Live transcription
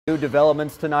New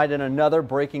developments tonight in another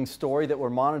breaking story that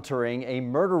we're monitoring. A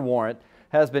murder warrant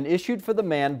has been issued for the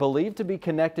man believed to be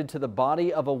connected to the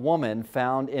body of a woman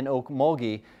found in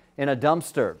Okmulgee in a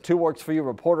dumpster. 2 Works For You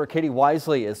reporter Katie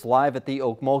Wisely is live at the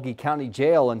Okmulgee County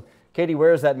Jail. And Katie,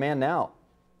 where is that man now?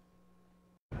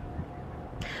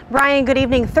 Brian, good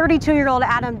evening. 32-year-old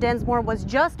Adam Densmore was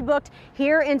just booked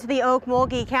here into the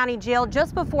Okmulgee County Jail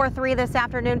just before 3 this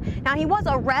afternoon. Now, he was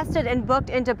arrested and booked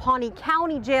into Pawnee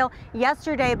County Jail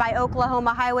yesterday by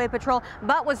Oklahoma Highway Patrol,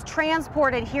 but was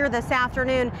transported here this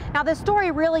afternoon. Now, the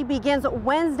story really begins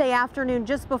Wednesday afternoon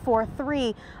just before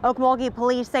 3. Okmulgee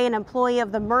police say an employee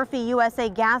of the Murphy USA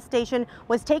gas station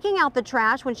was taking out the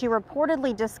trash when she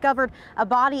reportedly discovered a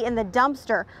body in the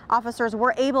dumpster. Officers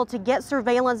were able to get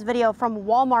surveillance video from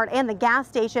Walmart and the gas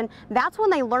station. That's when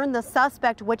they learned the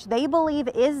suspect, which they believe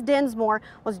is Densmore,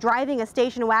 was driving a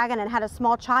station wagon and had a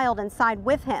small child inside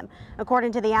with him.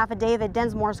 According to the affidavit,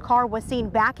 Densmore's car was seen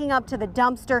backing up to the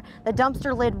dumpster. The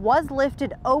dumpster lid was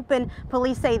lifted open.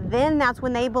 Police say then that's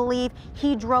when they believe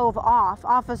he drove off.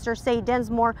 Officers say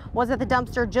Densmore was at the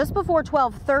dumpster just before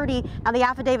 12:30. Now, the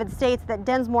affidavit states that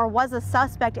Densmore was a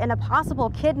suspect in a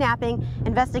possible kidnapping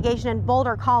investigation in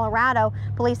Boulder, Colorado.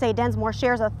 Police say Densmore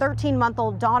shares a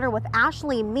 13-month-old daughter with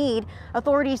Ashley Mead.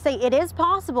 Authorities say it is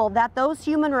possible that those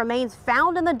human remains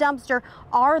found in the dumpster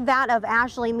are that of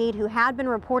Ashley Mead, who had been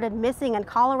reported missing in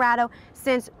Colorado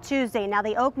since Tuesday. Now,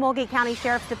 the Okmulgee County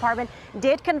Sheriff's Department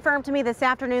did confirm to me this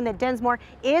afternoon that Densmore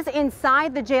is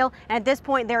inside the jail, and at this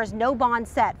point there is no bond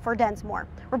set for Densmore.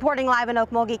 Reporting live in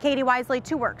Okmulgee, Katie Wisely,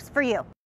 2 Works For You.